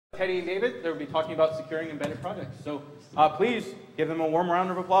Teddy and David. They'll be talking about securing embedded projects. So please give them a warm round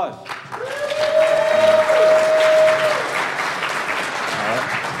of applause.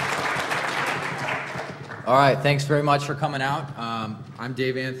 All right, thanks very much for coming out. I'm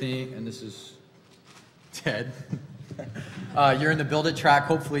Dave Anthony, and this is Ted. You're in the Build It track.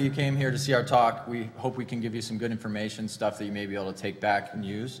 Hopefully you came here to see our talk. We hope we can give you some good information, stuff that you may be able to take back and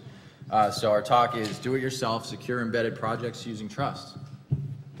use. So our talk is Do It Yourself, Secure Embedded Projects Using Trust.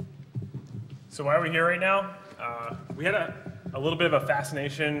 So why are we here right now? We had a little bit of a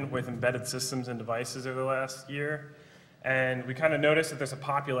fascination with embedded systems and devices over the last year, and we kind of noticed that there's a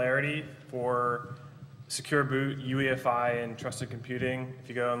popularity for secure boot, UEFI, and trusted computing. If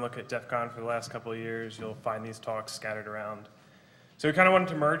you go and look at DEF CON for the last couple of years, you'll find these talks scattered around. So we kind of wanted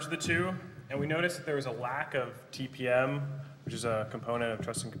to merge the two, and we noticed that there was a lack of TPM, which is a component of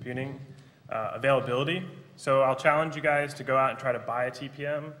trusted computing, availability. So I'll challenge you guys to go out and try to buy a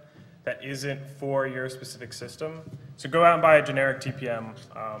TPM that isn't for your specific system. So go out and buy a generic TPM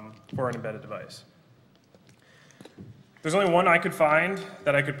for an embedded device. There's only one I could find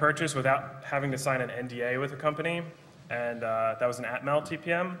that I could purchase without having to sign an NDA with a company, and that was an Atmel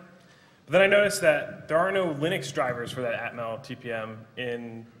TPM. But then I noticed that there are no Linux drivers for that Atmel TPM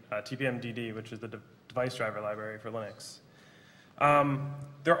in TPM-DD, which is the device driver library for Linux.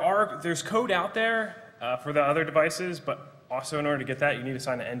 There's code out there for the other devices, but also in order to get that, you need to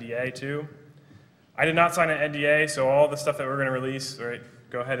sign an NDA too. I did not sign an NDA, so all the stuff that we're going to release, right,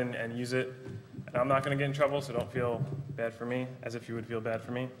 go ahead and use it. And I'm not going to get in trouble, so don't feel bad for me, as if you would feel bad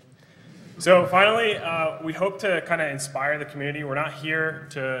for me. So finally, we hope to kind of inspire the community. We're not here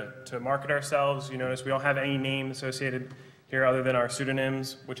to market ourselves. You notice we don't have any name associated here other than our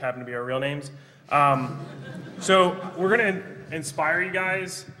pseudonyms, which happen to be our real names. So we're going to inspire you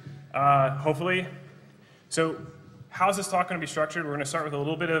guys, hopefully. So how's this talk going to be structured? We're going to start with a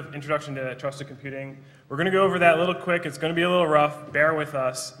little bit of introduction to trusted computing. We're going to go over that a little quick. It's going to be a little rough. Bear with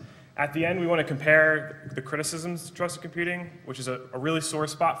us. At the end, we want to compare the criticisms to trusted computing, which is a really sore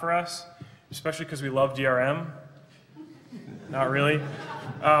spot for us, especially because we love DRM. Not really.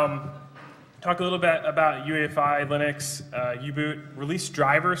 Talk a little bit about UEFI, Linux, U-boot, release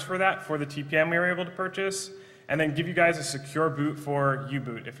drivers for that for the TPM we were able to purchase, and then give you guys a secure boot for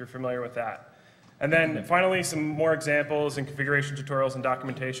U-boot if you're familiar with that. And then finally, some more examples and configuration tutorials and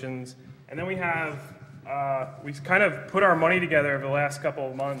documentations. And then we have we kind of put our money together over the last couple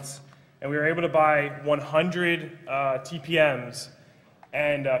of months, and we were able to buy 100 TPMs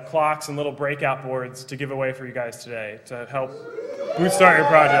and clocks and little breakout boards to give away for you guys today to help bootstart your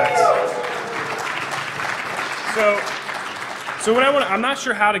projects. So what I'm not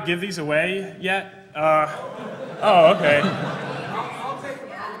sure how to give these away yet. Oh, okay.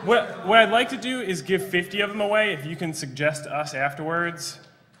 What I'd like to do is give 50 of them away if you can suggest to us afterwards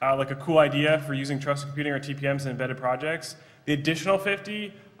like a cool idea for using trusted computing or TPMs in embedded projects. The additional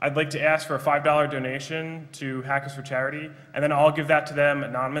 50, I'd like to ask for a $5 donation to Hackers for Charity, and then I'll give that to them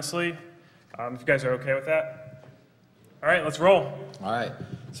anonymously, if you guys are okay with that. All right, let's roll. All right,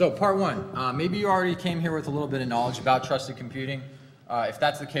 so part one. Maybe you already came here with a little bit of knowledge about trusted computing. If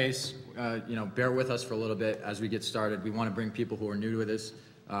that's the case, bear with us for a little bit as we get started. We want to bring people who are new to this,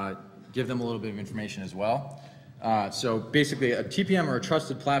 give them a little bit of information as well. So basically, a TPM or a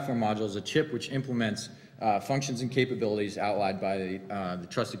trusted platform module is a chip which implements functions and capabilities outlined by the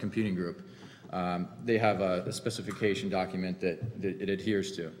trusted computing group. They have a specification document that it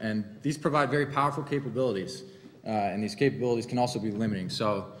adheres to. And these provide very powerful capabilities. And these capabilities can also be limiting.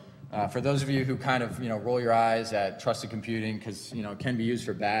 So for those of you who kind of roll your eyes at trusted computing because it can be used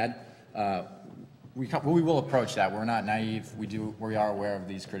for bad, we will approach that. We're not naive. We are aware of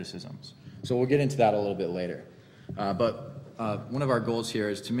these criticisms. So we'll get into that a little bit later. But one of our goals here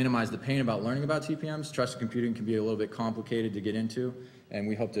is to minimize the pain about learning about TPMs. Trusted computing can be a little bit complicated to get into, and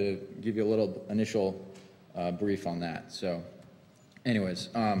we hope to give you a little initial brief on that. So anyways,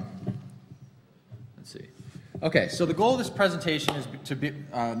 let's see. Okay, so the goal of this presentation is to be,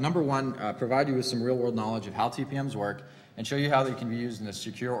 number one, provide you with some real-world knowledge of how TPMs work and show you how they can be used in a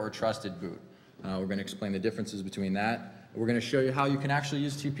secure or trusted boot. We're going to explain the differences between that. We're going to show you how you can actually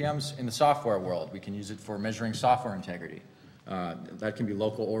use TPMs in the software world. We can use it for measuring software integrity. That can be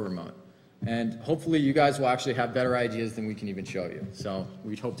local or remote. And hopefully you guys will actually have better ideas than we can even show you. So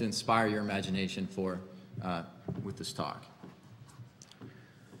we'd hope to inspire your imagination with this talk.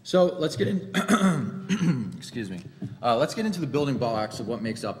 So let's get in, excuse me. Let's get into the building blocks of what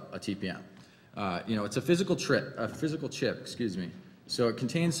makes up a TPM. It's a physical chip, excuse me. So it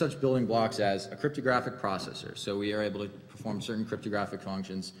contains such building blocks as a cryptographic processor. So we are able to perform certain cryptographic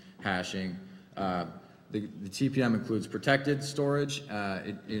functions, hashing, The TPM includes protected storage,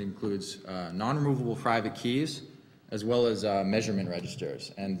 it includes non-removable private keys, as well as measurement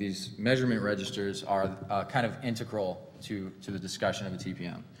registers. And these measurement registers are kind of integral to the discussion of a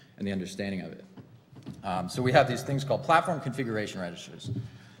TPM and the understanding of it. So we have these things called platform configuration registers.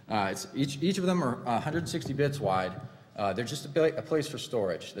 Each of them are 160 bits wide. They're just a place for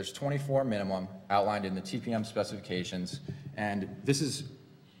storage. There's 24 minimum outlined in the TPM specifications, and this is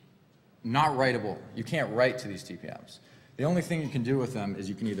not writable. You can't write to these TPMs. The only thing you can do with them is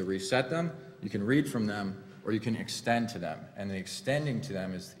you can either reset them, you can read from them, or you can extend to them. And the extending to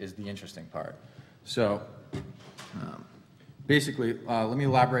them is the interesting part. So basically, let me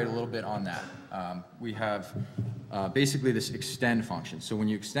elaborate a little bit on that. We have basically this extend function. So when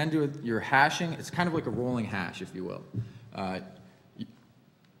you extend to it, you're hashing, it's kind of like a rolling hash, if you will.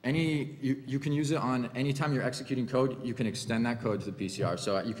 You can use it on any time you're executing code, you can extend that code to the PCR.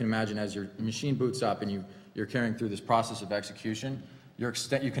 So you can imagine as your machine boots up and you're carrying through this process of execution, you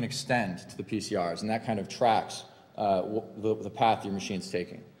can extend to the PCRs, and that kind of tracks the path your machine's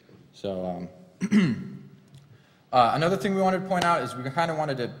taking. So another thing we wanted to point out is we kind of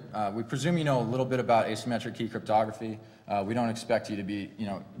wanted to, we presume you know a little bit about asymmetric key cryptography. We don't expect you to be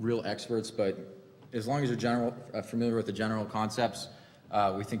real experts, but as long as you're familiar with the general concepts,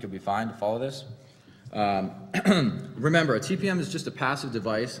 we think you'll be fine to follow this. Remember, a TPM is just a passive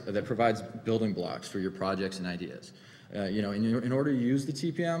device that provides building blocks for your projects and ideas. In order to use the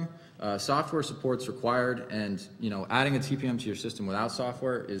TPM, software support's required, and adding a TPM to your system without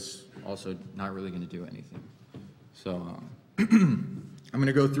software is also not really going to do anything. So I'm going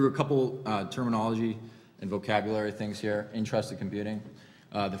to go through a couple terminology and vocabulary things here in trusted computing.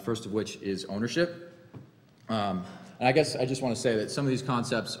 The first of which is ownership. And I guess I just want to say that some of these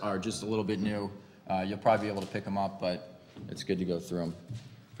concepts are just a little bit new. You'll probably be able to pick them up, but it's good to go through them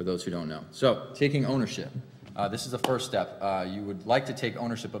for those who don't know. So taking ownership. This is the first step. You would like to take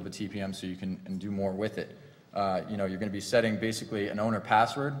ownership of a TPM so you can do more with it. You're going to be setting basically an owner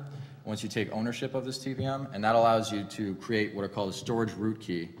password once you take ownership of this TPM, and that allows you to create what are called a storage root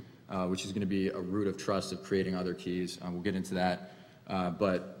key, which is going to be a root of trust of creating other keys. We'll get into that.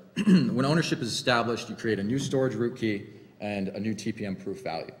 But when ownership is established, you create a new storage root key and a new TPM proof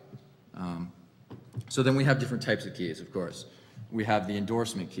value. So then we have different types of keys, of course. We have the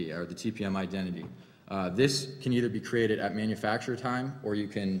endorsement key, or the TPM identity. This can either be created at manufacturer time, or you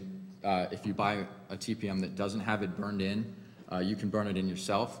can, if you buy a TPM that doesn't have it burned in, you can burn it in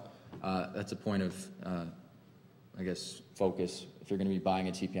yourself. That's a point of, I guess, focus. If you're going to be buying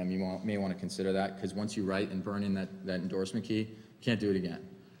a TPM, you may want to consider that, because once you write and burn in that endorsement key, you can't do it again.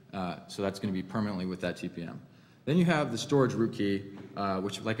 So that's going to be permanently with that TPM. Then you have the storage root key,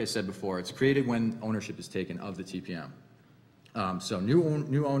 which, like I said before, it's created when ownership is taken of the TPM. So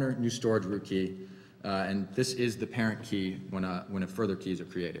new owner, new storage root key, and this is the parent key when further keys are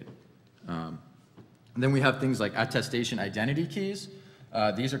created. And then we have things like attestation identity keys.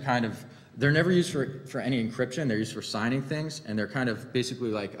 These are kind of, they're never used for any encryption. They're used for signing things, and they're kind of basically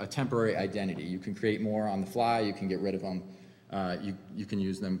like a temporary identity. You can create more on the fly. You can get rid of them. You can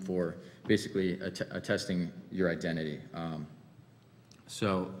use them for basically attesting your identity.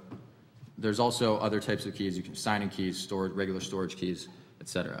 So there's also other types of keys. You can signing keys, regular storage keys,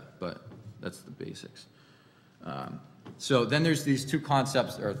 etc. But that's the basics. So then there's these two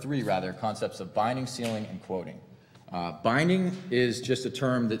concepts, or three rather, concepts of binding, sealing, and quoting. Binding is just a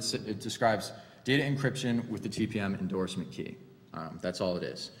term that it describes data encryption with the TPM endorsement key. That's all it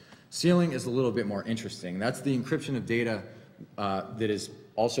is. Sealing is a little bit more interesting. That's the encryption of data that is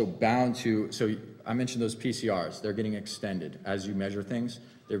also bound to, so I mentioned those PCRs. They're getting extended. As you measure things,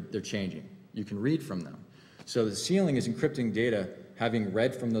 they're changing. You can read from them. So the sealing is encrypting data. Having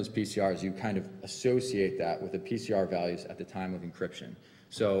read from those PCRs, you kind of associate that with the PCR values at the time of encryption.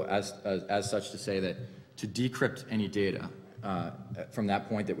 So as such to say that to decrypt any data from that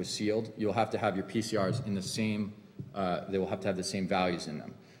point that was sealed, you'll have to have your PCRs in the same, they will have to have the same values in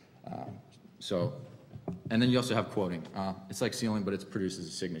them. And then you also have quoting. It's like sealing, but it's produced as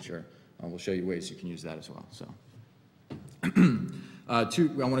a signature. We'll show you ways you can use that as well. So, I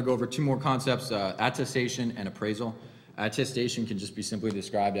want to go over two more concepts, attestation and appraisal. Attestation can just be simply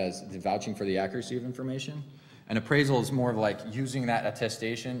described as the vouching for the accuracy of information. And appraisal is more of like using that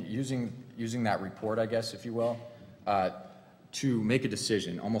attestation, using that report, I guess, if you will, to make a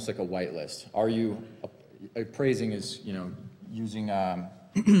decision, almost like a whitelist. Appraising is, using a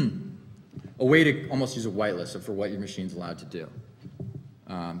way to almost use a whitelist for what your machine's allowed to do.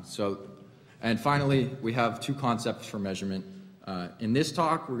 And finally, we have two concepts for measurement. In this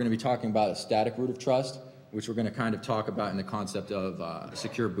talk, we're going to be talking about a static root of trust, which we're going to kind of talk about in the concept of a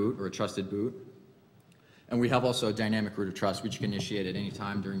secure boot or a trusted boot. And we have also a dynamic root of trust, which you can initiate at any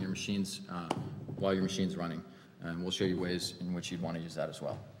time during your machine's, while your machine's running. And we'll show you ways in which you'd want to use that as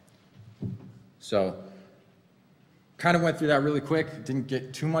well. So, kind of went through that really quick. Didn't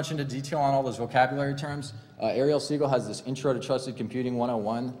get too much into detail on all those vocabulary terms. Ariel Siegel has this Intro to Trusted Computing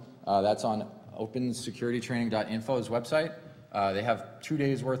 101. That's on opensecuritytraining.info's website. They have 2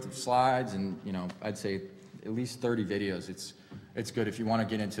 days worth of slides and, you know, I'd say at least 30 videos. It's good if you want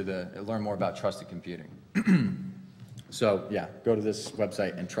to get into learn more about trusted computing. So yeah, go to this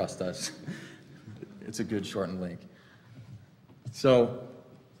website and trust us. It's a good shortened link. So,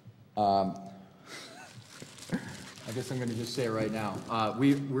 I guess I'm going to just say it right now.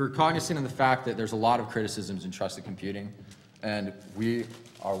 We're cognizant of the fact that there's a lot of criticisms in trusted computing, and we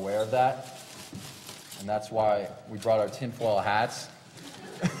are aware of that, and that's why we brought our tinfoil hats.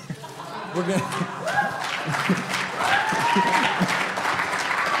 We're going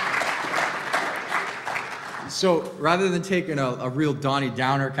So rather than taking a real Donnie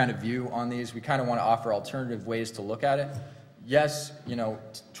Downer kind of view on these, we kind of want to offer alternative ways to look at it. Yes, you know,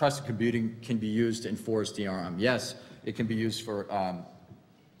 trusted computing can be used to enforce DRM. Yes, it can be used for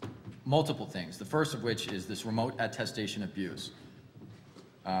multiple things. The first of which is this remote attestation abuse.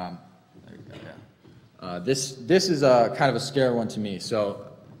 There you go, yeah. This is kind of a scary one to me. So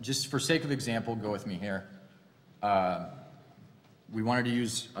just for sake of example, go with me here. We wanted to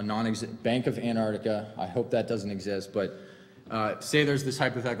use a Bank of Antarctica. I hope that doesn't exist, but say there's this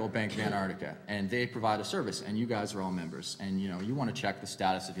hypothetical Bank of Antarctica, and they provide a service, and you guys are all members, and you know you want to check the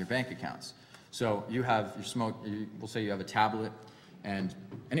status of your bank accounts. So you have your we'll say you have a tablet, and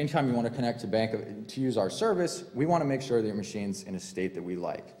anytime you want to connect to use our service, we want to make sure that your machine's in a state that we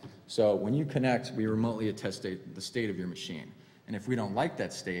like. So when you connect, we remotely attest the state of your machine, and if we don't like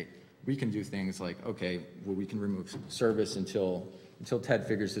that state, we can do things like, okay, well, we can remove service until Ted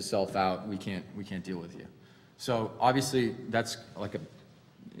figures himself out. We can't deal with you. So obviously that's like a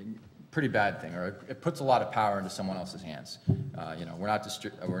pretty bad thing, or it puts a lot of power into someone else's hands. You know,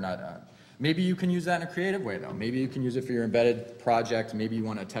 maybe you can use that in a creative way though. Maybe you can use it for your embedded project. Maybe you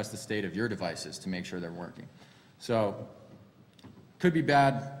want to test the state of your devices to make sure they're working. So could be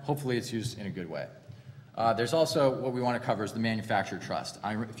bad. Hopefully it's used in a good way. There's also what we want to cover is the manufacturer trust.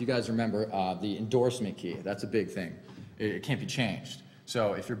 If you guys remember the endorsement key, that's a big thing. It can't be changed.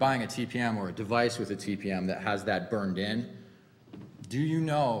 So if you're buying a TPM or a device with a TPM that has that burned in, do you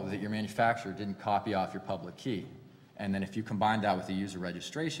know that your manufacturer didn't copy off your public key? And then if you combine that with the user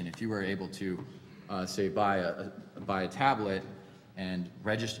registration, if you were able to, say, buy a tablet and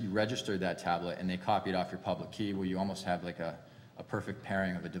you registered that tablet and they copied off your public key, well, you almost have like a perfect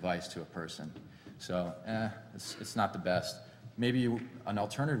pairing of a device to a person. So it's not the best. Maybe an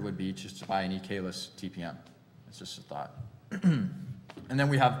alternative would be just to buy an EK-less TPM. It's just a thought. And then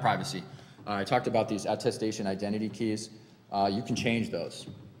we have privacy. I talked about these attestation identity keys. You can change those.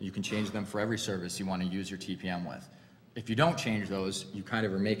 You can change them for every service you want to use your TPM with. If you don't change those, you kind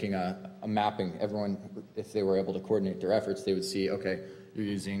of are making a mapping. Everyone, if they were able to coordinate their efforts, they would see, okay, you're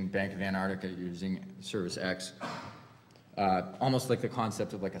using Bank of Antarctica, you're using service X. Almost like the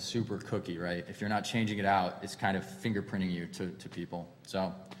concept of like a super cookie, right? If you're not changing it out, it's kind of fingerprinting you to people.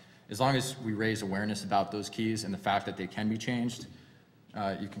 So as long as we raise awareness about those keys and the fact that they can be changed,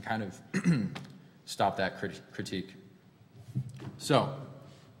 you can kind of stop that critique. So,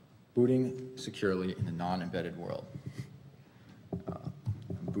 booting securely in the non-embedded world.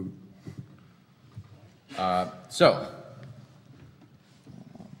 Boot.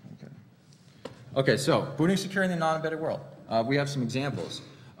 Okay, so booting secure in the non-embedded world. We have some examples.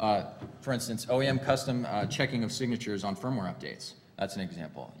 For instance, OEM custom checking of signatures on firmware updates. That's an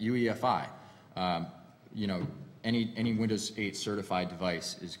example. UEFI. You know, any Windows 8 certified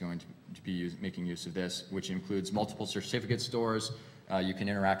device is going to be making use of this, which includes multiple certificate stores. You can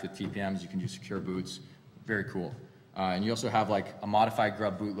interact with TPMs. You can do secure boots. Very cool. And you also have like a modified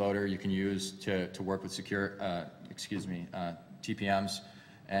grub bootloader you can use to work with secure, TPMs.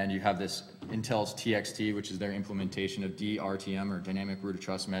 And you have this Intel's TXT, which is their implementation of DRTM, or Dynamic Root of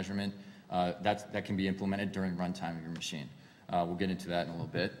Trust Measurement. That can be implemented during runtime of your machine. We'll get into that in a little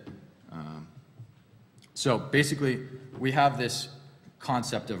bit. So basically, we have this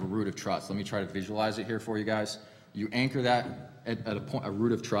concept of a root of trust. Let me try to visualize it here for you guys. You anchor that at a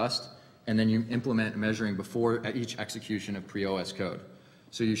root of trust, and then you implement measuring before each execution of pre-OS code.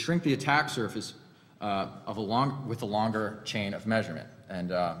 So you shrink the attack surface with a longer chain of measurement,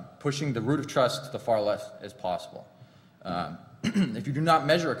 and pushing the root of trust to the far left as possible. If you do not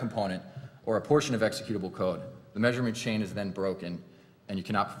measure a component or a portion of executable code, the measurement chain is then broken, and you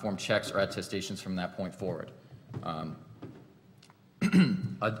cannot perform checks or attestations from that point forward.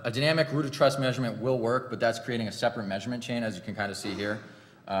 A dynamic root of trust measurement will work, but that's creating a separate measurement chain, as you can kind of see here.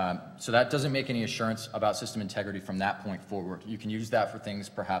 So that doesn't make any assurance about system integrity from that point forward. You can use that for things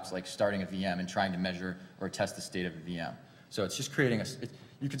perhaps like starting a VM and trying to measure or test the state of a VM. So it's just creating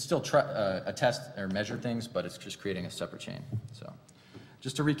you can still test or measure things, but it's just creating a separate chain. So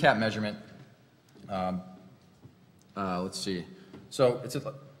just to recap measurement, let's see. So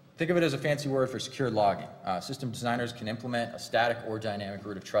think of it as a fancy word for secured logging. System designers can implement a static or dynamic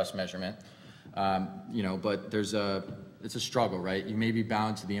root of trust measurement, but it's a struggle, right? You may be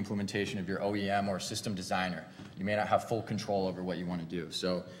bound to the implementation of your OEM or system designer. You may not have full control over what you want to do.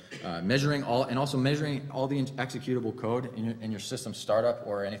 So measuring all the executable code in your system startup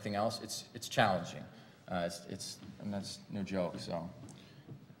or anything else, it's challenging. And that's no joke. So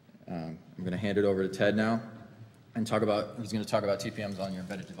I'm going to hand it over to Ted now and he's going to talk about TPMs on your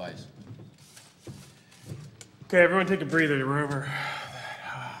embedded device. Okay, everyone take a breather. We're over.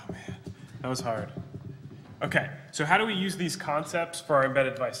 Oh man, that was hard. Okay, so how do we use these concepts for our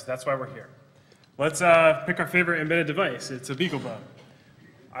embedded devices? That's why we're here. Let's pick our favorite embedded device. It's a BeagleBone.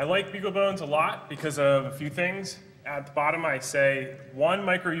 I like BeagleBones a lot because of a few things. At the bottom, I say one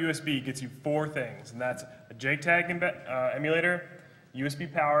micro USB gets you 4 things, and that's a JTAG emulator,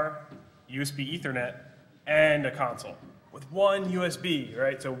 USB power, USB Ethernet, and a console. With one USB,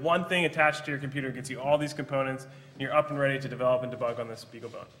 right? So one thing attached to your computer gets you all these components, and you're up and ready to develop and debug on this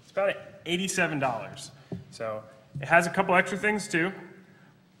BeagleBone. It's about $87. So it has a couple extra things too.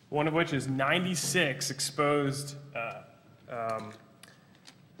 One of which is 96 exposed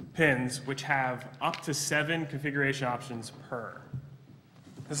pins, which have up to 7 configuration options per.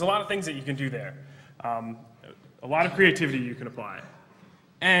 There's a lot of things that you can do there. A lot of creativity you can apply.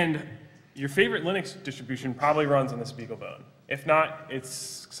 And your favorite Linux distribution probably runs on this BeagleBone. If not,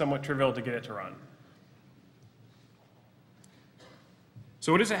 it's somewhat trivial to get it to run.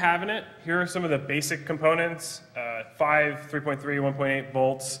 So what does it have in it? Here are some of the basic components. 5, 3.3, 1.8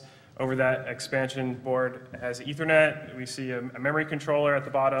 volts over that expansion board. It has Ethernet. We see a memory controller at the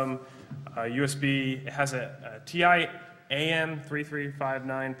bottom, USB. It has a TI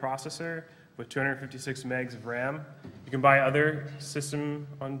AM3359 processor with 256 megs of RAM. You can buy other system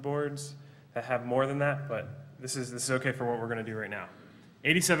on boards that have more than that, but this is okay for what we're going to do right now.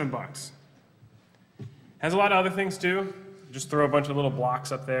 87 bucks. Has a lot of other things too. Just throw a bunch of little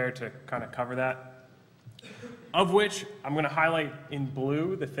blocks up there to kind of cover that. Of which I'm going to highlight in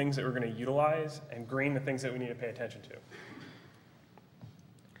blue the things that we're going to utilize and green the things that we need to pay attention to.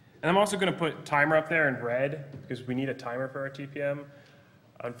 And I'm also going to put timer up there in red because we need a timer for our TPM.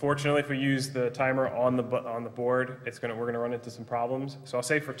 Unfortunately, if we use the timer on the board, we're going to run into some problems. So I'll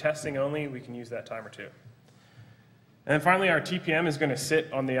say for testing only, we can use that timer too. And then finally, our TPM is going to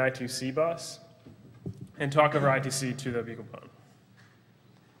sit on the I2C bus and talk over I2C to the BeagleBone.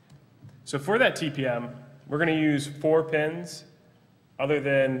 So for that TPM, we're going to use 4 pins other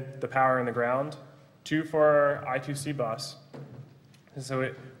than the power and the ground, 2 for our I2C bus. And so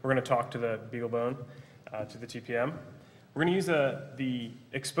we're going to talk to the BeagleBone, to the TPM. We're going to use the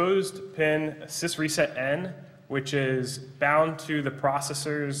exposed pin sysreset N, which is bound to the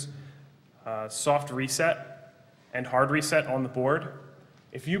processor's soft reset and hard reset on the board.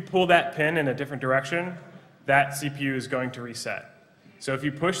 If you pull that pin in a different direction, that CPU is going to reset. So if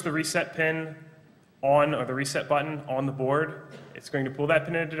you push the reset pin on, or the reset button on the board, it's going to pull that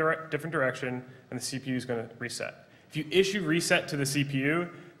pin in a different direction, and the CPU is going to reset. If you issue reset to the CPU,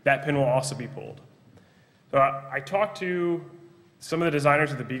 that pin will also be pulled. So I talked to some of the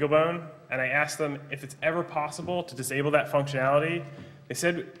designers of the BeagleBone, and I asked them if it's ever possible to disable that functionality. They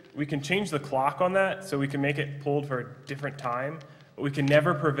said we can change the clock on that, so we can make it pulled for a different time, but we can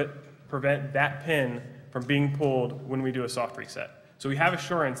never prevent that pin from being pulled when we do a soft reset. So we have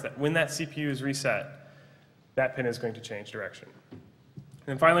assurance that when that CPU is reset, that pin is going to change direction.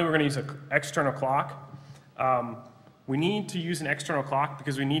 And finally, we're going to use an external clock. We need to use an external clock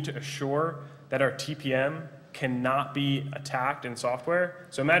because we need to assure that our TPM cannot be attacked in software.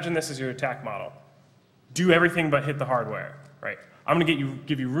 So imagine this is your attack model. Do everything but hit the hardware, right? I'm going to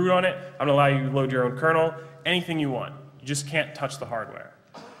give you root on it. I'm going to allow you to load your own kernel, anything you want. You just can't touch the hardware.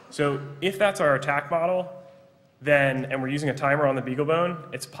 So if that's our attack model, and we're using a timer on the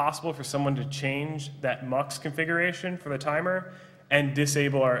BeagleBone, it's possible for someone to change that MUX configuration for the timer and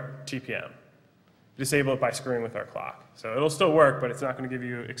disable our TPM. Disable it by screwing with our clock. So it'll still work, but it's not going to give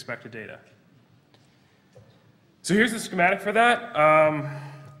you expected data. So here's the schematic for that.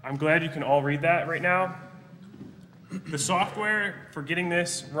 I'm glad you can all read that right now. The software for getting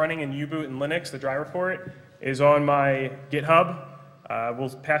this running in U-boot and Linux, the driver for it, is on my GitHub. We'll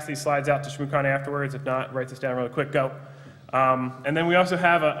pass these slides out to Shmoocon afterwards. If not, write this down really quick. Go. And then we also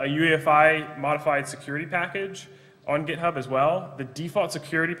have a UEFI modified security package on GitHub as well. The default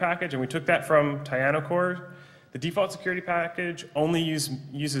security package, and we took that from Tyanocore, the default security package only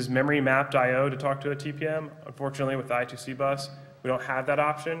uses memory mapped I/O to talk to a TPM. Unfortunately, with the I2C bus, we don't have that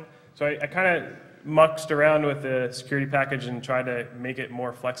option. So I kind of mucked around with the security package and tried to make it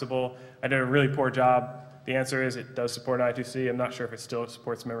more flexible. I did a really poor job. The answer is it does support I2C. I'm not sure if it still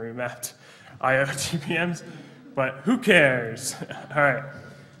supports memory mapped I/O TPMs, but who cares? All right.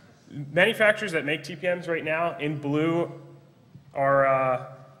 Manufacturers that make TPMs right now in blue are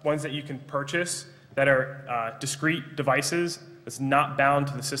ones that you can purchase that are discrete devices that's not bound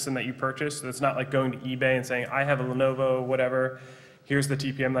to the system that you purchased. So it's not like going to eBay and saying, I have a Lenovo, whatever, here's the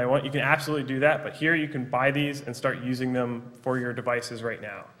TPM that I want. You can absolutely do that, but here you can buy these and start using them for your devices right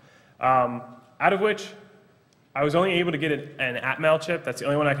now. Out of which, I was only able to get an Atmel chip. That's the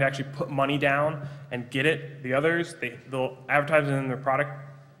only one I could actually put money down and get it. The others, they'll advertise it in their product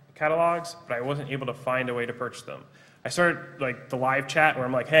catalogs, but I wasn't able to find a way to purchase them. I started like the live chat where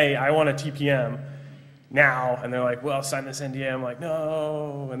I'm like, hey, I want a TPM now, and they're like, well, sign this NDA. I'm like,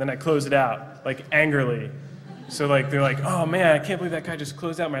 no, and then I close it out, like angrily. So like they're like, oh man, I can't believe that guy just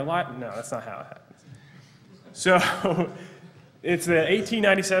closed out my lot. No, that's not how it happens. So it's the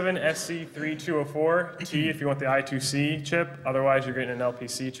 1897 SC3204T if you want the I2C chip. Otherwise, you're getting an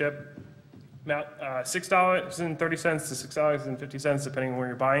LPC chip. About $6.30 to $6.50, depending on where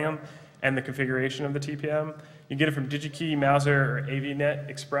you're buying them, and the configuration of the TPM. You get it from DigiKey, Mouser, or AVNet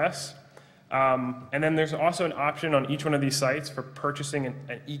Express. And then there's also an option on each one of these sites for purchasing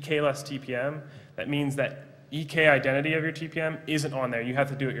an EK-less TPM. That means that EK identity of your TPM isn't on there. You have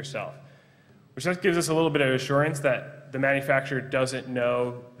to do it yourself, which just gives us a little bit of assurance that the manufacturer doesn't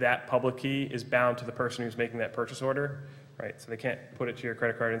know that public key is bound to the person who's making that purchase order, right? So they can't put it to your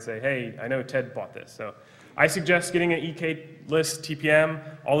credit card and say, hey, I know Ted bought this. So I suggest getting an EK-less TPM.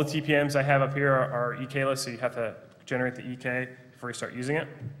 All the TPMs I have up here are EK-less, so you have to generate the EK before you start using it.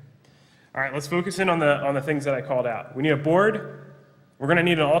 All right, let's focus in on the things that I called out. We need a board. We're going to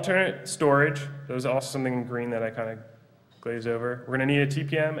need an alternate storage. There's also something in green that I kind of glazed over. We're going to need a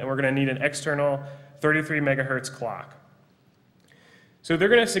TPM, and we're going to need an external 33 megahertz clock. So they're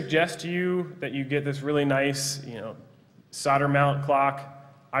going to suggest to you that you get this really nice, solder mount clock.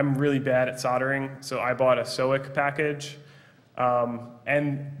 I'm really bad at soldering, so I bought a SOIC package.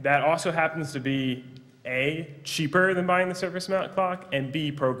 And that also happens to be A, cheaper than buying the surface mount clock, and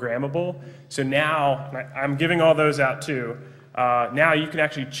B, programmable. So now, I'm giving all those out too. Now you can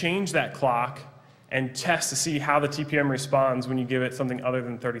actually change that clock and test to see how the TPM responds when you give it something other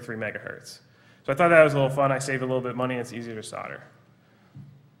than 33 megahertz. So I thought that was a little fun. I saved a little bit of money. It's easier to solder.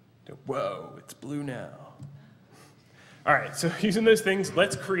 Whoa, it's blue now. All right, so using those things,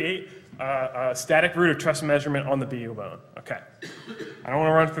 let's create a static root of trust measurement on the BeagleBone. Okay, I don't want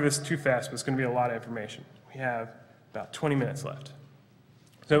to run through this too fast, but it's going to be a lot of information. We have about 20 minutes left.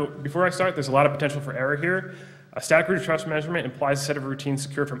 So before I start, there's a lot of potential for error here. A static root of trust measurement implies a set of routines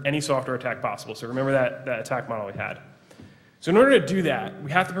secured from any software attack possible. So remember that attack model we had. So in order to do that,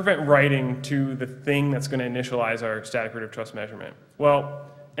 we have to prevent writing to the thing that's going to initialize our static root of trust measurement. Well,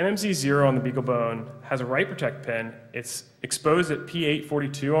 MMC0 on the BeagleBone has a write protect pin. It's exposed at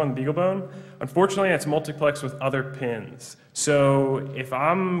P842 on the BeagleBone. Unfortunately, it's multiplexed with other pins. So if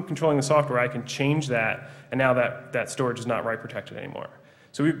I'm controlling the software, I can change that, and now that storage is not write protected anymore.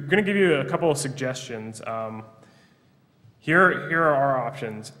 So we're going to give you a couple of suggestions. Here are our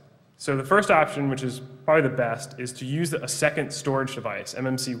options. So the first option, which is probably the best, is to use a second storage device,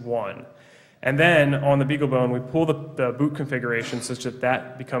 MMC1. And then on the BeagleBone, we pull the boot configuration such that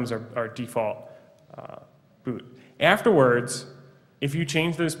that becomes our default boot. Afterwards, if you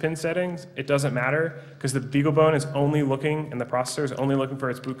change those pin settings, it doesn't matter because the BeagleBone is only looking, and the processor is only looking for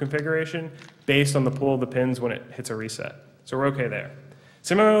its boot configuration based on the pull of the pins when it hits a reset. So we're okay there.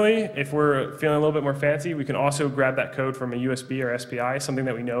 Similarly, if we're feeling a little bit more fancy, we can also grab that code from a USB or SPI, something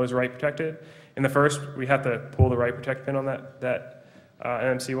that we know is write protected. In the first, we have to pull the write protect pin on that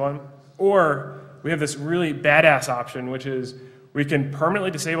MMC1. Or we have this really badass option, which is we can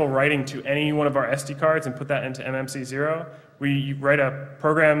permanently disable writing to any one of our SD cards and put that into MMC0. We write a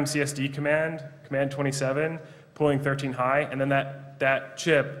program CSD command, command 27, pulling 13 high, and then that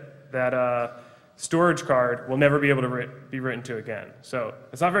chip, that storage card, will never be able to be written to again. So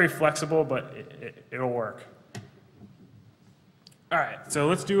it's not very flexible, but it'll work. All right, so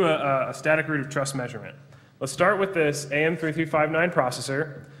let's do a static root of trust measurement. Let's start with this AM3359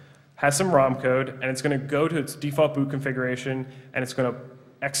 processor. Has some ROM code, and it's going to go to its default boot configuration, and it's going to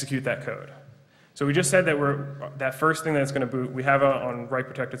execute that code. So we just said that that first thing that it's going to boot, we have on write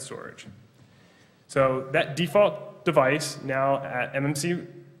protected storage. So that default device now at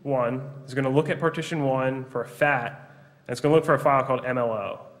MMC1 is going to look at partition 1 for a FAT, and it's going to look for a file called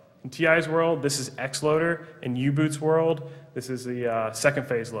MLO. In TI's world, this is Xloader. In U-Boot's world, this is the second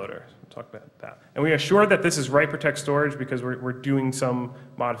phase loader. We'll talk about that. And we assure that this is write protect storage because we're doing some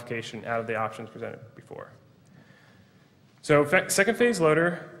modification out of the options presented before. So second phase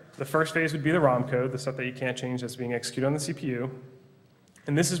loader, the first phase would be the ROM code, the stuff that you can't change that's being executed on the CPU.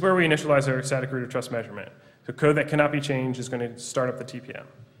 And this is where we initialize our static root of trust measurement. So code that cannot be changed is going to start up the TPM.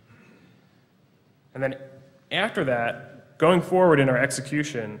 And then after that, going forward in our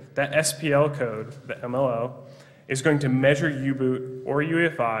execution, that SPL code, the MLO, is going to measure U-boot or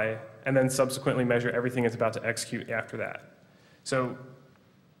UEFI, and then subsequently measure everything it's about to execute after that. So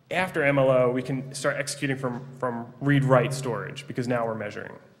after MLO, we can start executing from read-write storage, because now we're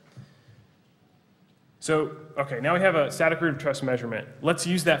measuring. So, okay, now we have a static root of trust measurement. Let's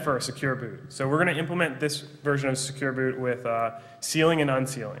use that for a secure boot. So we're going to implement this version of secure boot with sealing and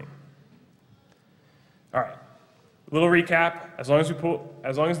unsealing. All right. Little recap, as long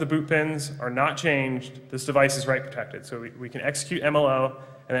as the boot pins are not changed, this device is write protected. So we can execute MLO,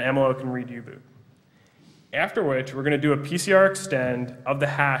 and then MLO can read U-boot. After which, we're going to do a PCR extend of the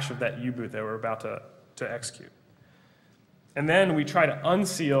hash of that U-boot that we're about to execute. And then we try to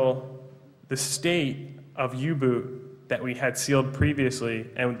unseal the state of U-boot that we had sealed previously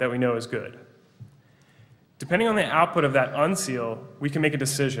and that we know is good. Depending on the output of that unseal, we can make a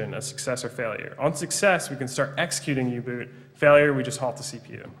decision, a success or failure. On success, we can start executing U-boot. Failure, we just halt the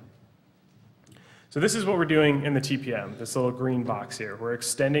CPU. So this is what we're doing in the TPM, this little green box here. We're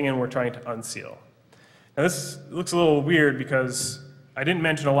extending and we're trying to unseal. Now this looks a little weird because I didn't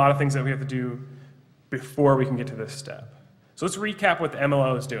mention a lot of things that we have to do before we can get to this step. So let's recap what the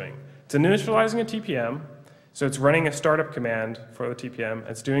MLO is doing. It's initializing a TPM, so it's running a startup command for the TPM.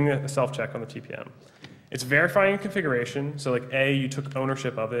 It's doing a self-check on the TPM. It's verifying configuration, so like A, you took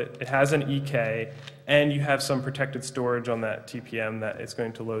ownership of it, it has an EK, and you have some protected storage on that TPM that is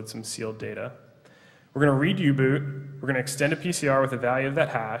going to load some sealed data. We're going to read U-boot, we're going to extend a PCR with the value of that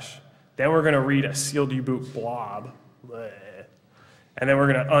hash, then we're going to read a sealed U-boot blob, and then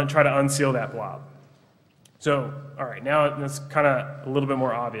we're going to try to unseal that blob. So, all right, now it's kind of a little bit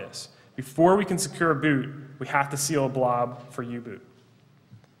more obvious. Before we can secure a boot, we have to seal a blob for U-boot.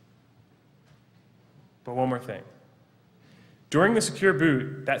 But one more thing. During the secure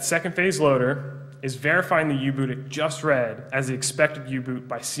boot, that second phase loader is verifying the U-boot it just read as the expected U-boot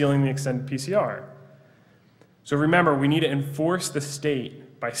by sealing the extended PCR. So remember, we need to enforce the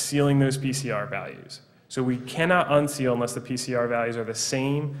state by sealing those PCR values. So we cannot unseal unless the PCR values are the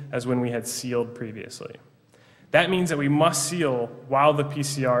same as when we had sealed previously. That means that we must seal while the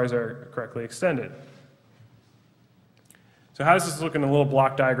PCRs are correctly extended. So how does this look in a little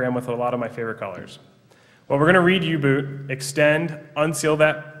block diagram with a lot of my favorite colors? Well, we're going to read U-boot, extend, unseal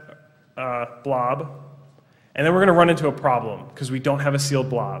that blob, and then we're going to run into a problem because we don't have a sealed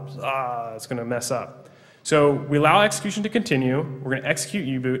blob. It's going to mess up. So we allow execution to continue. We're going to execute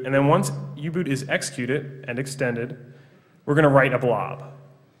U-boot, and then once U-boot is executed and extended, we're going to write a blob.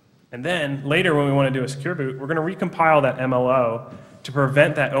 And then later when we want to do a secure boot, we're going to recompile that MLO to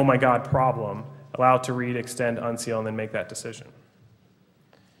prevent that oh my god problem, allow it to read, extend, unseal, and then make that decision.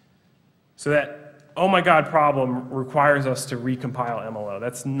 So that oh my god problem requires us to recompile MLO.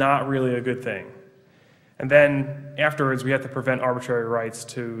 That's not really a good thing. And then afterwards, we have to prevent arbitrary writes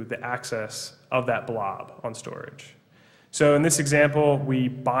to the access of that blob on storage. So in this example, we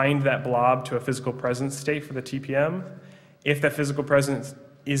bind that blob to a physical presence state for the TPM. If that physical presence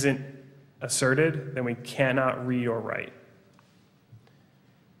isn't asserted, then we cannot read or write.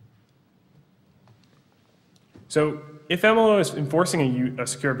 So if MLO is enforcing a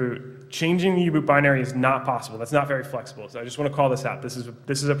secure boot, changing the U-boot binary is not possible. That's not very flexible. So I just want to call this out. This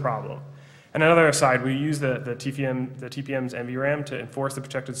is a problem. And another aside, we use the TPM's NVRAM to enforce the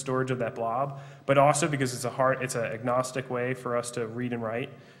protected storage of that blob, but also because it's an agnostic way for us to read and write,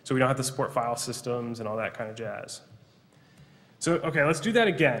 so we don't have to support file systems and all that kind of jazz. So, okay, let's do that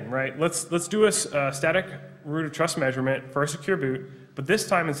again, right? Let's do a static root of trust measurement for a secure boot, but this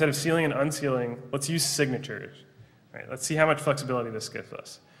time instead of sealing and unsealing, let's use signatures. Right, let's see how much flexibility this gives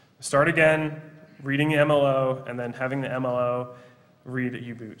us. Start again, reading the MLO, and then having the MLO read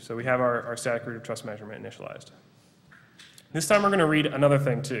U-boot. So we have our static root of trust measurement initialized. This time we're going to read another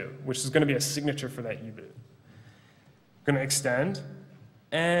thing too, which is going to be a signature for that U-boot. We're going to extend,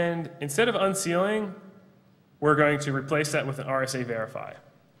 and instead of unsealing, we're going to replace that with an RSA verify.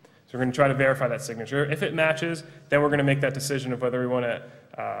 So we're going to try to verify that signature. If it matches, then we're going to make that decision of whether we want to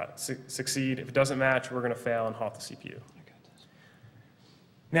succeed. If it doesn't match, we're going to fail and halt the CPU.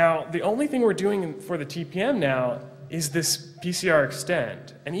 Now, the only thing we're doing for the TPM now is this PCR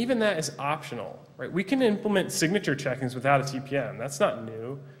extend, and even that is optional, right? We can implement signature checkings without a TPM. That's not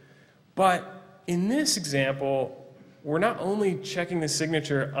new. But in this example, we're not only checking the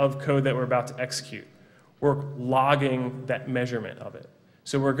signature of code that we're about to execute, we're logging that measurement of it.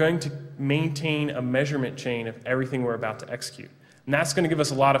 So we're going to maintain a measurement chain of everything we're about to execute. And that's going to give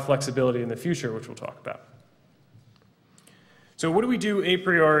us a lot of flexibility in the future, which we'll talk about. So what do we do a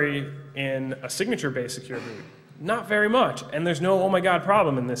priori in a signature-based secure boot? Not very much, and there's no oh my god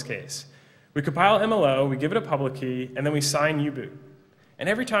problem in this case. We compile MLO, we give it a public key, and then we sign uboot. And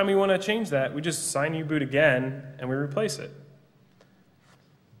every time we want to change that, we just sign uboot again, and we replace it.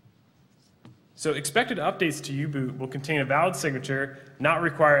 So expected updates to uboot will contain a valid signature, not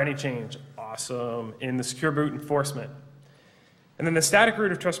require any change. Awesome. In the secure boot enforcement. And then the static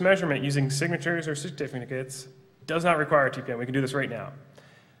root of trust measurement using signatures or certificates does not require a TPM. We can do this right now.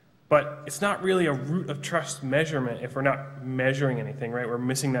 But it's not really a root of trust measurement if we're not measuring anything, right? We're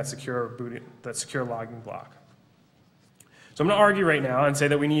missing that secure logging block. So I'm going to argue right now and say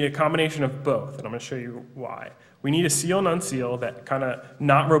that we need a combination of both, and I'm going to show you why. We need a seal and unseal, that kind of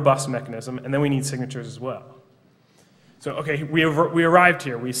not robust mechanism, and then we need signatures as well. So okay, we arrived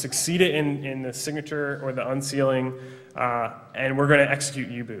here. We succeeded in the signature or the unsealing, and we're going to execute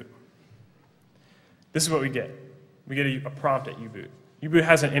uboot. This is what we get. We get a prompt at uboot. Uboot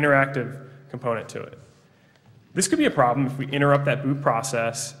has an interactive component to it. This could be a problem if we interrupt that boot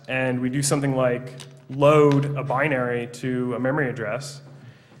process and we do something like load a binary to a memory address,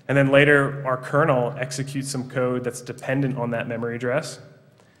 and then later our kernel executes some code that's dependent on that memory address.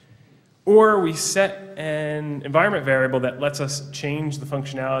 Or we set an environment variable that lets us change the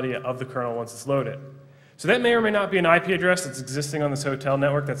functionality of the kernel once it's loaded. So that may or may not be an IP address that's existing on this hotel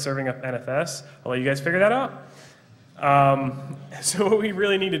network that's serving up NFS. I'll let you guys figure that out. So what we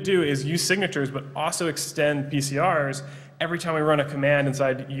really need to do is use signatures, but also extend PCRs every time we run a command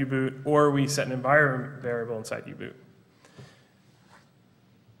inside uboot, or we set an environment variable inside uboot.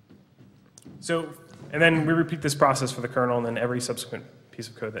 So, and then we repeat this process for the kernel and then every subsequent piece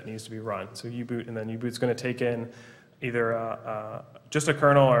of code that needs to be run. So uboot, and then uboot's going to take in either just a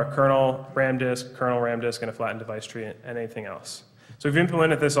kernel or a kernel RAM disk, and a flattened device tree, and anything else. So we've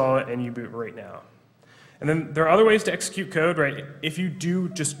implemented this all in uboot right now. And then there are other ways to execute code, right? If you do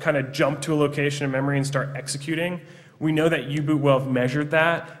just kind of jump to a location in memory and start executing, we know that uboot will have measured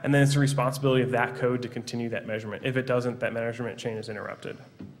that, and then it's the responsibility of that code to continue that measurement. If it doesn't, that measurement chain is interrupted.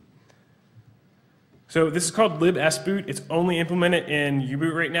 So this is called libsboot. It's only implemented in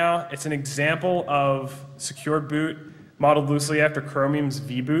uboot right now. It's an example of secured boot modeled loosely after Chromium's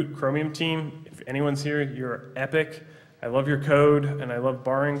vboot. Chromium team, if anyone's here, you're epic. I love your code, and I love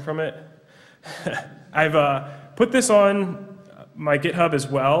borrowing from it. I've put this on my GitHub as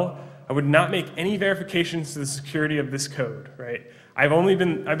well. I would not make any verifications to the security of this code, right? I've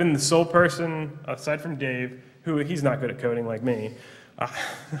been the sole person, aside from Dave, who he's not good at coding like me.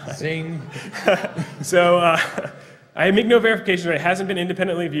 Sing. So I make no verification. It hasn't been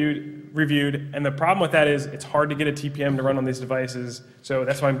independently reviewed, and the problem with that is it's hard to get a TPM to run on these devices. So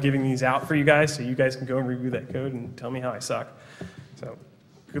that's why I'm giving these out for you guys, so you guys can go and review that code and tell me how I suck. So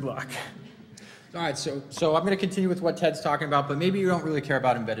good luck. All right, so I'm going to continue with what Ted's talking about, but maybe you don't really care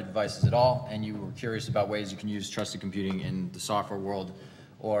about embedded devices at all, and you were curious about ways you can use trusted computing in the software world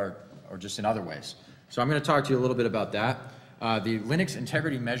or just in other ways. So I'm going to talk to you a little bit about that. The Linux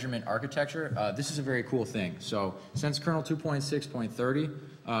Integrity Measurement Architecture, this is a very cool thing. So since kernel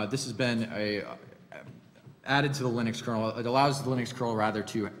 2.6.30, this has been added to the Linux kernel. It allows the Linux kernel rather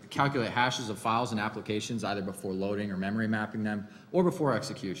to calculate hashes of files and applications either before loading or memory mapping them or before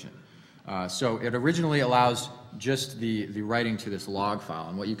execution. So it originally allows just the writing to this log file,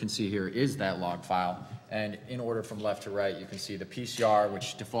 and what you can see here is that log file. And in order from left to right, you can see the PCR,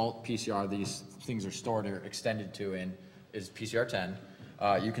 which default PCR these things are stored or extended to in is PCR10.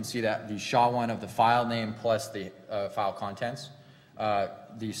 You can see that the SHA-1 of the file name plus the file contents,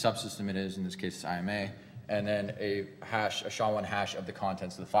 the subsystem it is, in this case it's IMA, and then a SHA-1 hash of the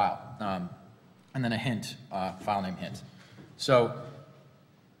contents of the file, and then a hint, file name hint. So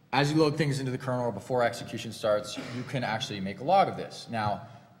as you load things into the kernel or before execution starts, you can actually make a log of this. Now,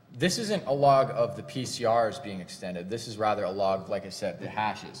 this isn't a log of the PCRs being extended. This is rather a log, like I said, the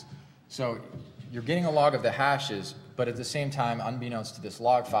hashes. So you're getting a log of the hashes, but at the same time, unbeknownst to this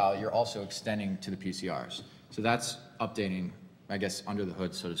log file, you're also extending to the PCRs. So that's updating, I guess, under the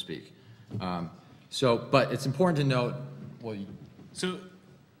hood, so to speak. But it's important to note, well, so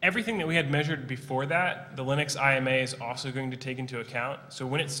everything that we had measured before that, the Linux IMA is also going to take into account. So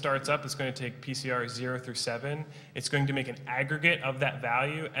when it starts up, it's going to take PCR 0 through 7. It's going to make an aggregate of that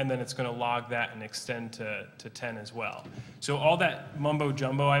value, and then it's going to log that and extend to 10 as well. So all that mumbo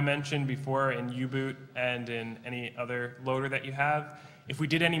jumbo I mentioned before in U-boot and in any other loader that you have, if we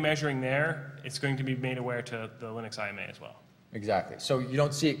did any measuring there, it's going to be made aware to the Linux IMA as well. Exactly. So you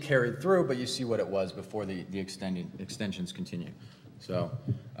don't see it carried through, but you see what it was before the extensions continue. So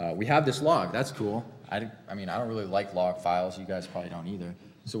we have this log. That's cool. I mean, I don't really like log files. You guys probably don't either.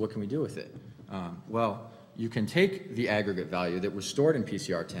 So what can we do with it? Well, you can take the aggregate value that was stored in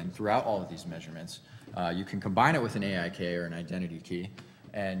PCR10 throughout all of these measurements. You can combine it with an AIK or an identity key,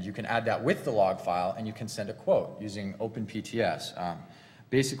 and you can add that with the log file, and you can send a quote using OpenPTS.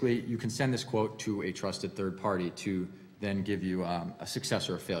 Basically, you can send this quote to a trusted third party to then give you a success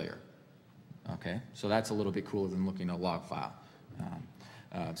or a failure. Okay, so that's a little bit cooler than looking at a log file.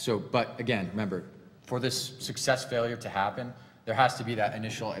 But again, remember, for this success failure to happen, there has to be that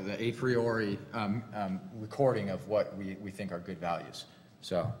initial, the a priori recording of what we think are good values.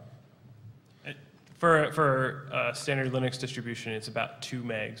 So, for a standard Linux distribution, it's about 2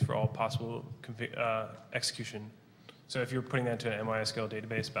 megs for all possible execution. So if you're putting that into an MySQL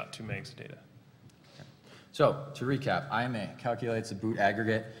database, about 2 megs of data. So, to recap, IMA calculates the boot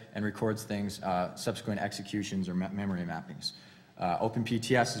aggregate and records things, subsequent executions or memory mappings.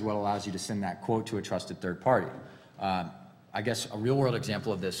 OpenPTS is what allows you to send that quote to a trusted third party. I guess a real-world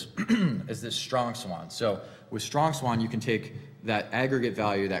example of this is this StrongSwan. So, with StrongSwan, you can take that aggregate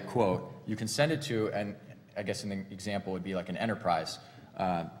value, that quote, you can send it to, and I guess an example would be like an enterprise.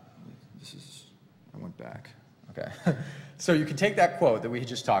 I went back. Okay. So you can take that quote that we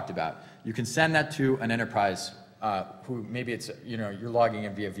just talked about. You can send that to an enterprise who maybe it's, you're logging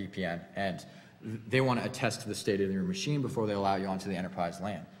in via VPN and they want to attest to the state of your machine before they allow you onto the enterprise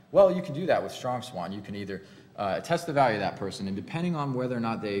LAN. Well, you can do that with StrongSwan. You can either attest the value of that person, and depending on whether or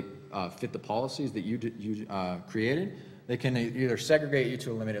not they fit the policies that you created, they can either segregate you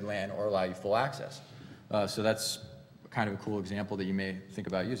to a limited LAN or allow you full access. So that's kind of a cool example that you may think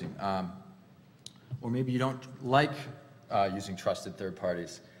about using. Or maybe you don't like using trusted third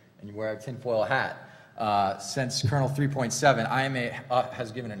parties and you wear a tinfoil hat. Since kernel 3.7, IMA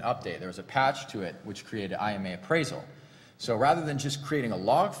has given an update. There was a patch to it which created IMA appraisal. So rather than just creating a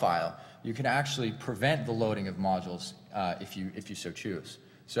log file, you can actually prevent the loading of modules if you so choose.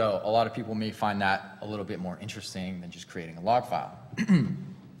 So a lot of people may find that a little bit more interesting than just creating a log file.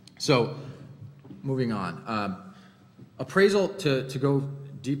 So moving on. Appraisal, to go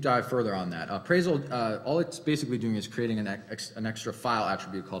deep dive further on that. Appraisal, all it's basically doing is creating an extra file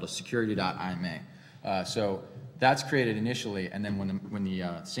attribute called a security.ima. So that's created initially, and then when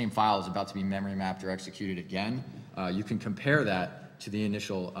the same file is about to be memory mapped or executed again, you can compare that to the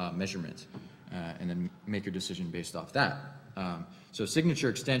initial measurement and then make your decision based off that. So signature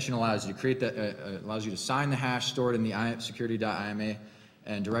extension allows you to create that, allows you to sign the hash stored in the security.ima,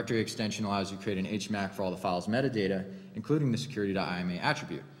 and directory extension allows you to create an HMAC for all the file's metadata, including the security.ima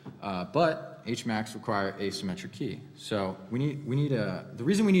attribute. But HMACs require a symmetric key. So the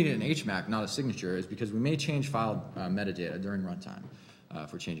reason we need an HMAC, not a signature, is because we may change file metadata during runtime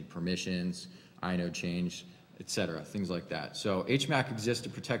for changing permissions, inode change, etc., things like that. So HMAC exists to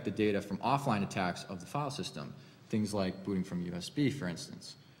protect the data from offline attacks of the file system, things like booting from USB, for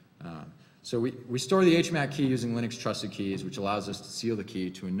instance. So we store the HMAC key using Linux trusted keys, which allows us to seal the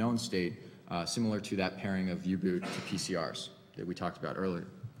key to a known state, similar to that pairing of U-boot to PCRs that we talked about earlier.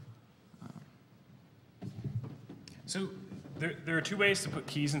 So there are 2 ways to put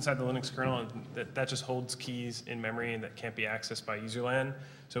keys inside the Linux kernel, and that just holds keys in memory and that can't be accessed by userland.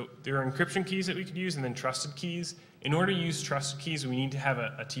 So there are encryption keys that we could use and then trusted keys. In order to use trusted keys, we need to have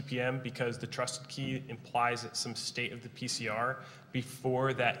a TPM because the trusted key implies some state of the PCR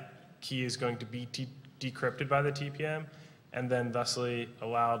before that key is going to be decrypted by the TPM and then thusly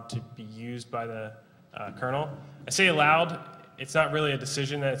allowed to be used by the kernel. I say allowed, it's not really a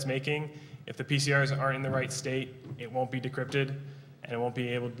decision that it's making. If the PCRs aren't in the right state, it won't be decrypted and it won't be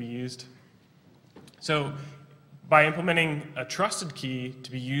able to be used. So by implementing a trusted key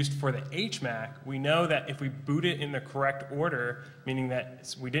to be used for the HMAC, we know that if we boot it in the correct order, meaning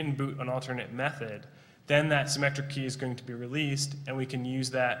that we didn't boot an alternate method, then that symmetric key is going to be released, and we can use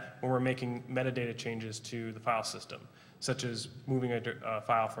that when we're making metadata changes to the file system, such as moving a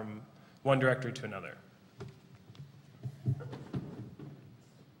file from one directory to another.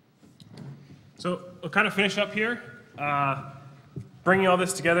 So we'll kind of finish up here, bringing all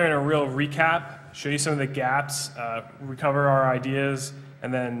this together in a real recap, show you some of the gaps, recover our ideas,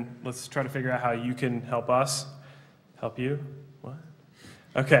 and then let's try to figure out how you can help us, help you. What?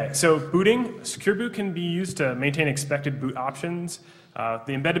 Okay, so booting, Secure Boot can be used to maintain expected boot options.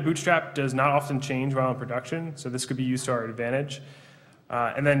 The embedded bootstrap does not often change while in production, so this could be used to our advantage.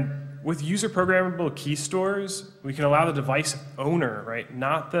 And then with user programmable key stores, we can allow the device owner, right,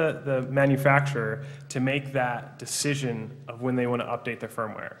 not the manufacturer, to make that decision of when they want to update their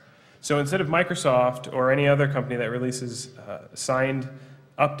firmware. So instead of Microsoft or any other company that releases signed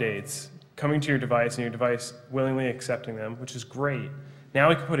updates coming to your device and your device willingly accepting them, which is great, now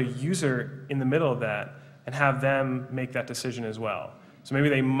we can put a user in the middle of that and have them make that decision as well. So maybe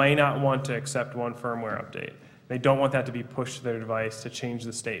they might not want to accept one firmware update. They don't want that to be pushed to their device to change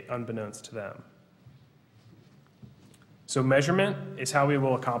the state unbeknownst to them. So measurement is how we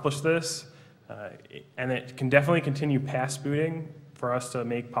will accomplish this, and it can definitely continue past booting for us to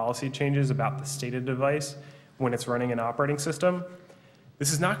make policy changes about the state of the device when it's running an operating system.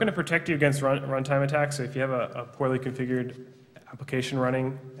 This is not going to protect you against runtime attacks, so if you have a poorly configured application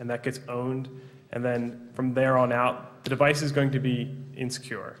running and that gets owned, and then from there on out, the device is going to be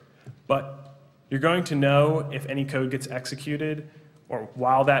insecure. But you're going to know if any code gets executed or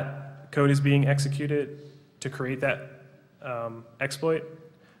while that code is being executed to create that exploit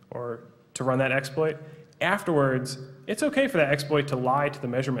or to run that exploit. Afterwards, it's okay for that exploit to lie to the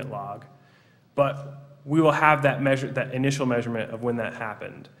measurement log, but we will have that initial measurement of when that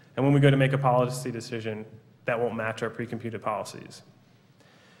happened. And when we go to make a policy decision, that won't match our pre-computed policies.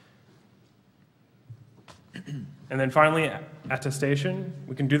 And then finally, attestation.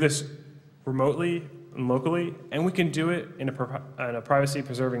 We can do this remotely and locally, and we can do it in a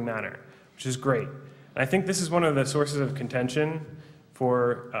privacy-preserving manner, which is great. And I think this is one of the sources of contention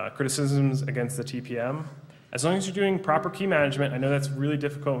for criticisms against the TPM. As long as you're doing proper key management, I know that's really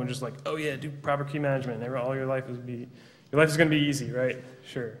difficult when just like, oh yeah, do proper key management, and all your life is going to be easy, right?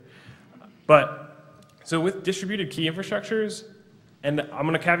 Sure. But so with distributed key infrastructures, and I'm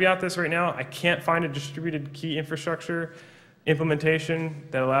going to caveat this right now, I can't find a distributed key infrastructure implementation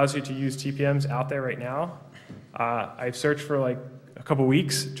that allows you to use TPMs out there right now. I've searched for like a couple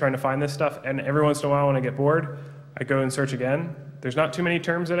weeks trying to find this stuff, and every once in a while when I get bored, I go and search again. There's not too many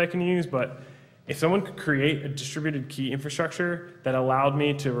terms that I can use, but if someone could create a distributed key infrastructure that allowed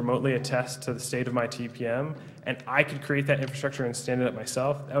me to remotely attest to the state of my TPM, and I could create that infrastructure and stand it up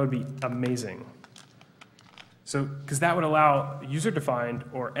myself, that would be amazing. So, because that would allow user-defined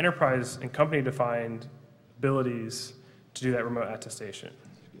or enterprise and company-defined abilities to do that remote attestation.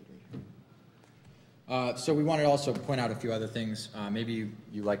 So we wanted to also point out a few other things. Maybe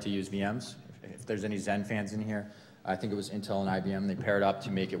you like to use VMs. If there's any Zen fans in here, I think it was Intel and IBM. They paired up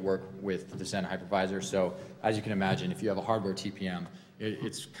to make it work with the Zen hypervisor. So as you can imagine, if you have a hardware TPM,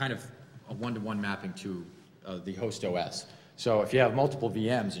 it's kind of a one-to-one mapping to the host OS. So if you have multiple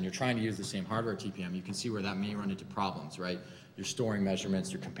VMs and you're trying to use the same hardware TPM, you can see where that may run into problems, right? You're storing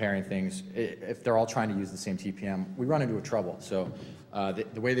measurements, you're comparing things. If they're all trying to use the same TPM, we run into a trouble. So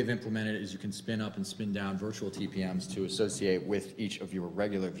the way they've implemented it is you can spin up and spin down virtual TPMs to associate with each of your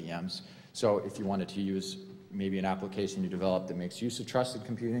regular VMs. So if you wanted to use maybe an application you developed that makes use of trusted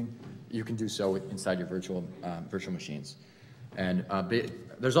computing, you can do so inside your virtual machines. And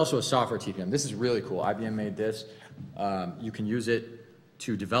there's also a software TPM. This is really cool. IBM made this. You can use it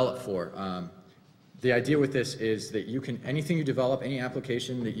to develop for. The idea with this is that you can, anything you develop, any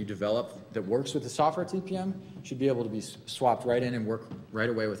application that you develop that works with the software TPM should be able to be swapped right in and work right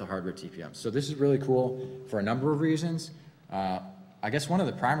away with a hardware TPM. So this is really cool for a number of reasons. I guess one of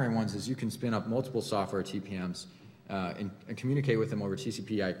the primary ones is you can spin up multiple software TPMs and communicate with them over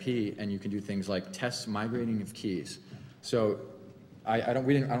TCP/IP, and you can do things like test migrating of keys. So I don't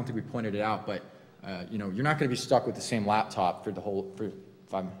think we pointed it out, but you know, you're not going to be stuck with the same laptop for the whole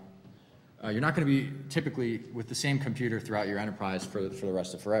you're not going to be typically with the same computer throughout your enterprise for the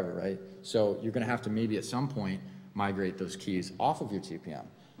rest of forever, right? So you're going to have to maybe at some point migrate those keys off of your TPM.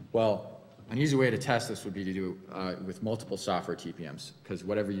 Well, an easy way to test this would be to do with multiple software TPMs, because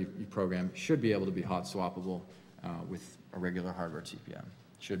whatever you program should be able to be hot swappable with a regular hardware TPM.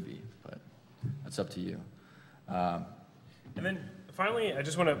 Should be, but that's up to you. And then finally, I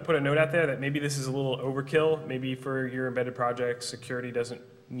just want to put a note out there that maybe this is a little overkill. Maybe for your embedded project, security doesn't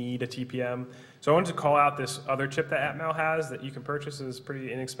need a TPM. So I wanted to call out this other chip that Atmel has that you can purchase, is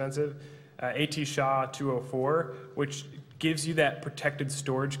pretty inexpensive, AT-SHA-204, which gives you that protected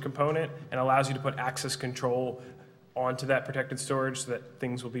storage component and allows you to put access control onto that protected storage so that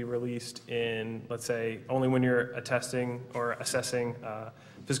things will be released in, let's say, only when you're attesting or assessing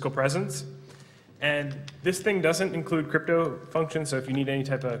physical presence. And this thing doesn't include crypto functions, so if you need any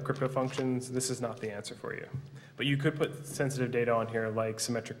type of crypto functions, this is not the answer for you. But you could put sensitive data on here like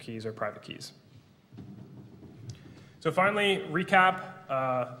symmetric keys or private keys. So finally, recap.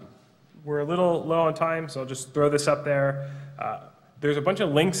 We're a little low on time, so I'll just throw this up there. There's a bunch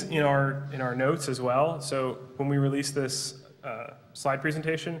of links in our notes as well. So when we release this slide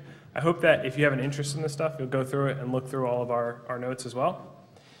presentation, I hope that if you have an interest in this stuff, you'll go through it and look through all of our notes as well.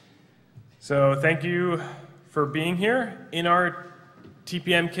 So thank you for being here. In our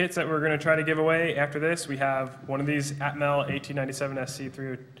TPM kits that we're going to try to give away after this, we have one of these Atmel 1897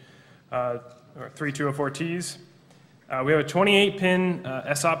 SC3204Ts. We have a 28-pin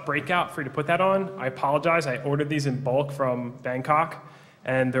SOP breakout for you to put that on. I apologize, I ordered these in bulk from Bangkok,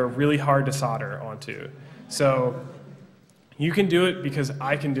 and they're really hard to solder onto. So you can do it because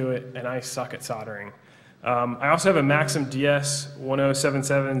I can do it, and I suck at soldering. I also have a Maxim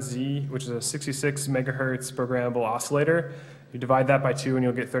DS1077Z, which is a 66 megahertz programmable oscillator. You divide that by 2, and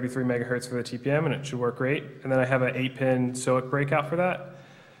you'll get 33 megahertz for the TPM, and it should work great. And then I have an 8-pin SOIC breakout for that.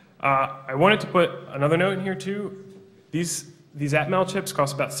 I wanted to put another note in here, too. These Atmel chips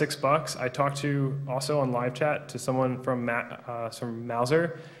cost about $6. I talked to, also on live chat, to someone from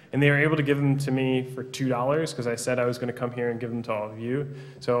Mauser, and they were able to give them to me for $2 because I said I was going to come here and give them to all of you.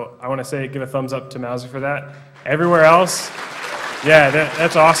 So I want to say, give a thumbs up to Mauser for that. Everywhere else, yeah,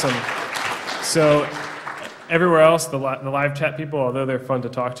 that's awesome. So everywhere else, the live chat people, although they're fun to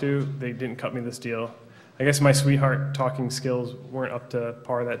talk to, they didn't cut me this deal. I guess my sweetheart talking skills weren't up to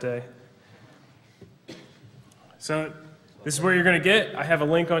par that day. So this is where you're going to get. I have a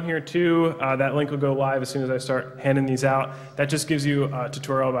link on here too. That link will go live as soon as I start handing these out. That just gives you a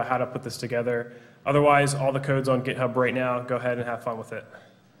tutorial about how to put this together. Otherwise, all the code's on GitHub right now. Go ahead and have fun with it.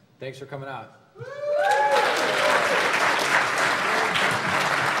 Thanks for coming out.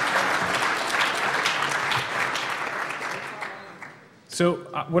 So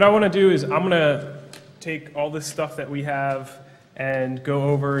what I want to do is I'm going to take all this stuff that we have and go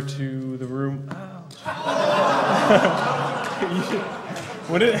over to the room. I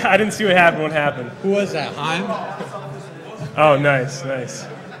didn't see what happened. What happened? Who was that, Heim? Oh, nice, nice.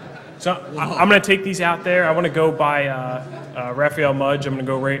 So I'm going to take these out there. I want to go by Raphael Mudge. I'm going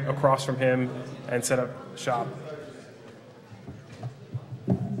to go right across from him and set up shop.